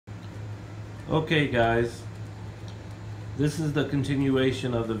Okay guys, this is the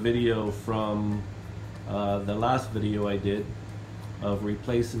continuation of the video from the last video I did of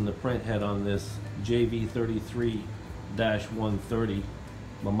replacing the print head on this JV33-130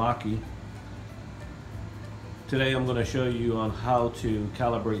 Mimaki. Today I'm going to show you on how to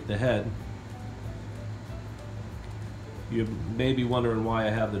calibrate the head. You may be wondering why I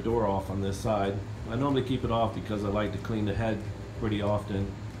have the door off on this side. I normally keep it off because I like to clean the head pretty often.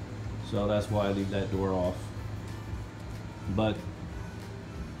 So that's why I leave that door off. But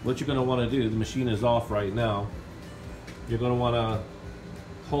what you're going to want to do, the machine is off right now. You're going to want to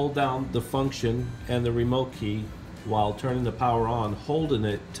hold down the function and the remote key while turning the power on, holding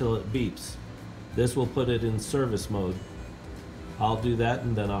it till it beeps. This will put it in service mode. I'll do that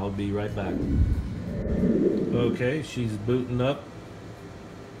and then I'll be right back. Okay, she's booting up.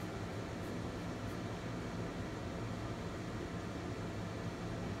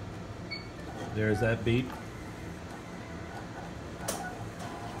 There's that beep.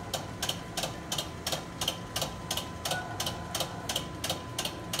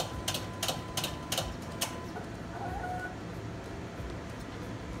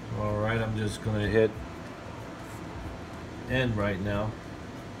 Alright, I'm just going to hit end right now.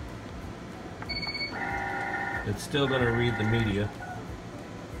 It's still going to read the media.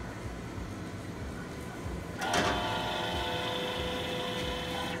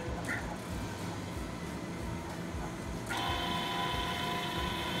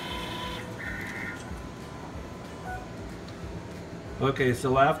 Okay,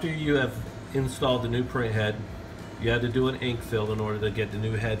 so after you have installed the new print head, you had to do an ink fill in order to get the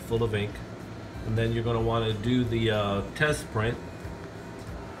new head full of ink. And then you're going to want to do the test print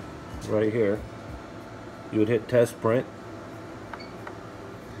right here. You would hit test print.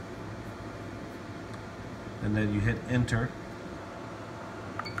 And then you hit enter.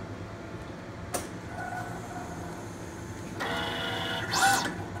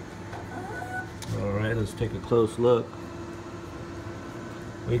 Alright, let's take a close look.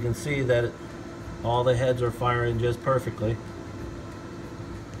 We can see that all the heads are firing just perfectly.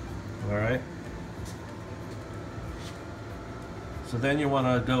 Alright. So then you want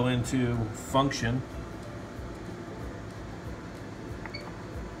to go into function.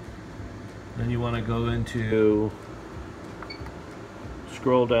 Then you want to go into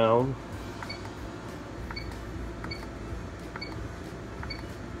scroll down.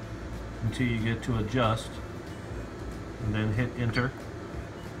 Until you get to adjust. And then hit enter.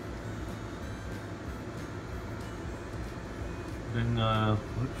 Then,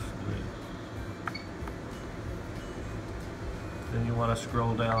 then you want to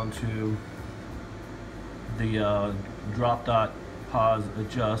scroll down to the drop dot pause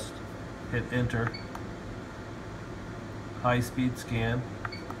adjust, hit enter, high speed scan.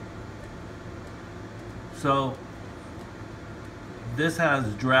 So this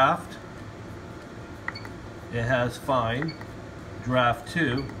has draft, it has fine, draft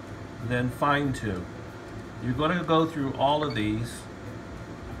 2, then fine 2. You're going to go through all of these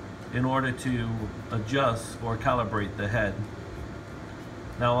in order to adjust or calibrate the head.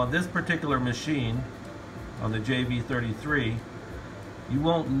 Now on this particular machine, on the JV33, you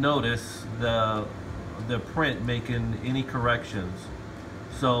won't notice the print making any corrections.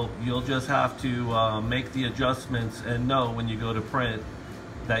 So you'll just have to make the adjustments and know when you go to print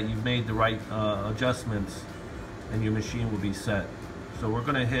that you've made the right adjustments and your machine will be set. So we're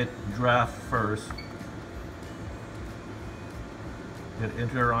going to hit draft first. Hit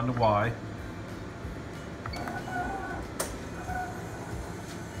enter on the Y.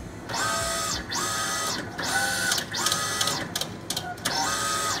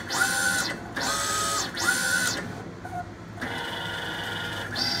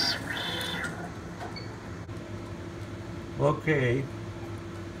 Okay,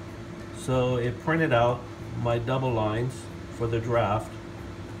 so it printed out my double lines for the draft.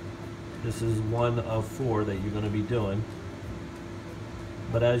 This is one of 4 that you're going to be doing.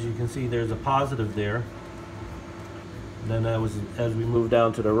 But as you can see, there's a positive there. And then as we move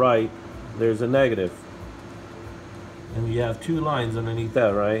down to the right, there's a negative. And you have 2 lines underneath that,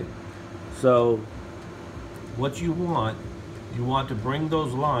 right? So what you want to bring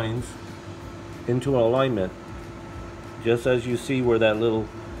those lines into alignment. Just as you see where that little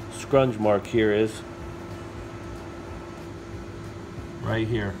scrunch mark here is. Right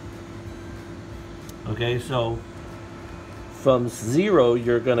here. Okay, so from 0,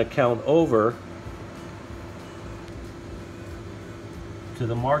 you're going to count over to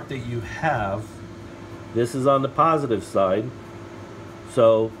the mark that you have. This is on the positive side.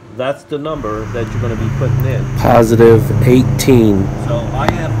 So that's the number that you're going to be putting in. Positive 18. So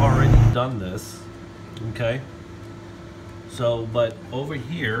I have already done this, okay? So, but over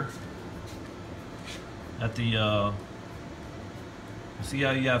here at the, see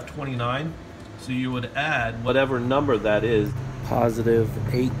how you have 29? So you would add whatever number that is. Positive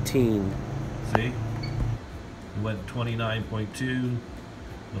 18. See? It went 29.2,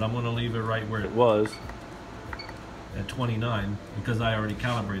 but I'm going to leave it right where it was at 29 because I already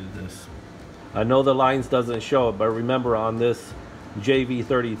calibrated this. I know the lines doesn't show it, but remember on this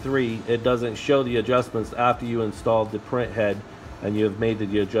JV33, it doesn't show the adjustments after you installed the print head and you have made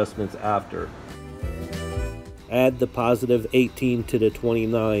the adjustments after. Add the positive 18 to the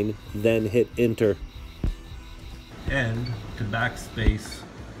 29, then hit enter. End to backspace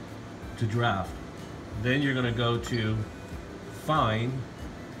to draft. Then you're going to go to fine,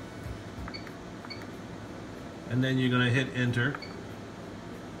 and then you're going to hit enter.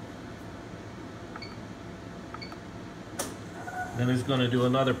 Then it's going to do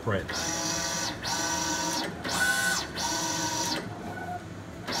another print.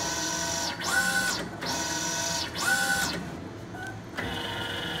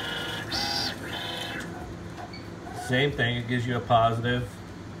 Same thing, it gives you a positive,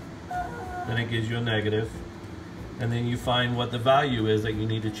 then it gives you a negative, and then you find what the value is that you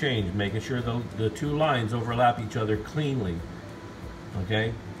need to change, making sure the two lines overlap each other cleanly.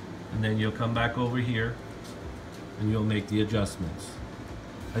 Okay? And then you'll come back over here and you'll make the adjustments.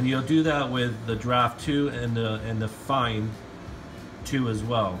 And you'll do that with the draft 2 and the fine 2 as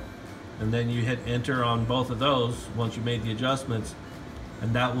well. And then you hit enter on both of those once you made the adjustments,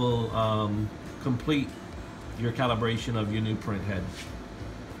 and that will complete your calibration of your new print head.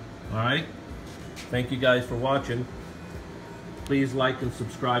 Alright? Thank you guys for watching. Please like and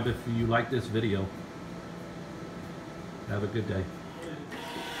subscribe if you like this video. Have a good day.